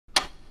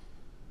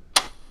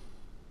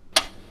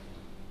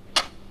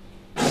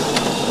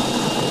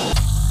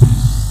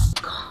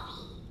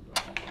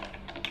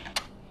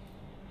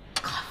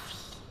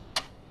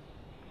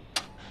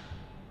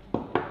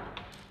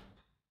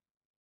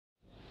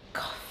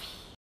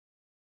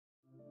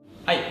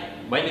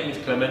my name is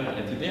Clement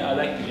and today I'd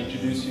like to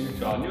introduce you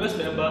to our newest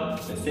member,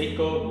 the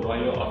Seiko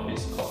Royal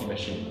Office Coffee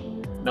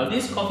Machine. Now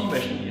this coffee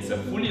machine is a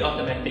fully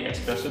automatic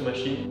espresso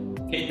machine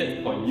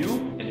catered for you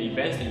and the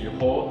events that you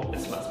hold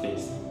at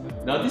SmartSpace.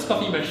 Now this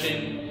coffee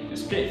machine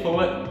is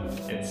straightforward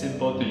and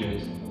simple to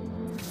use.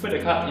 Put the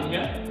cup in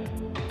here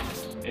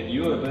and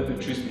you are able to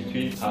choose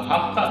between a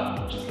half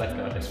cup, which is like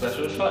an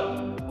espresso shot,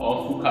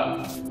 or a full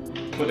cup.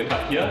 Put the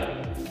cup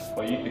here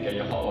for you to get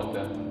your hot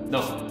water.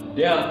 Now,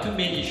 there are two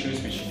main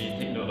issues which you need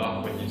to take note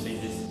of when using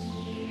this.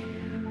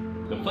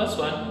 The first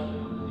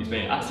one is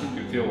when it asks you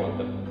to fill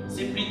water.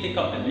 Simply take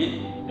out the lid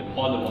and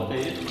pour the water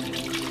in.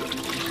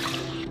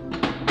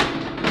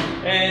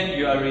 And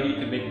you are ready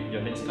to make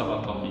your next cup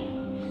of coffee.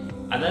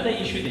 Another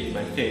issue that you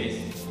might face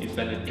is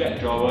when the drag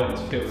drawer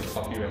is filled with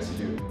coffee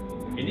residue.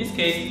 In this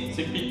case,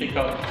 simply take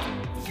out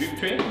the drip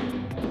tray,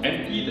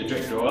 empty the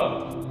drag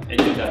drawer, and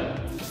you're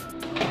done.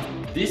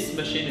 This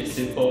machine is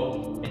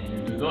simple and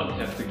you do not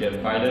have to get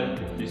violent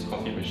with this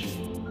coffee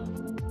machine.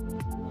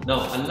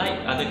 Now, unlike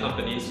other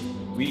companies,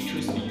 we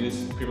choose to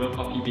use premium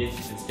coffee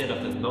beans instead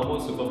of the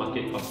normal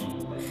supermarket coffee.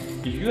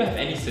 If you have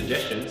any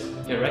suggestions,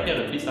 you can write it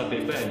on a piece of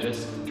paper and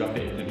just drop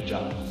it into the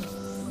jar.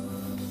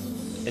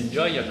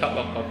 Enjoy your cup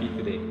of coffee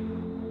today.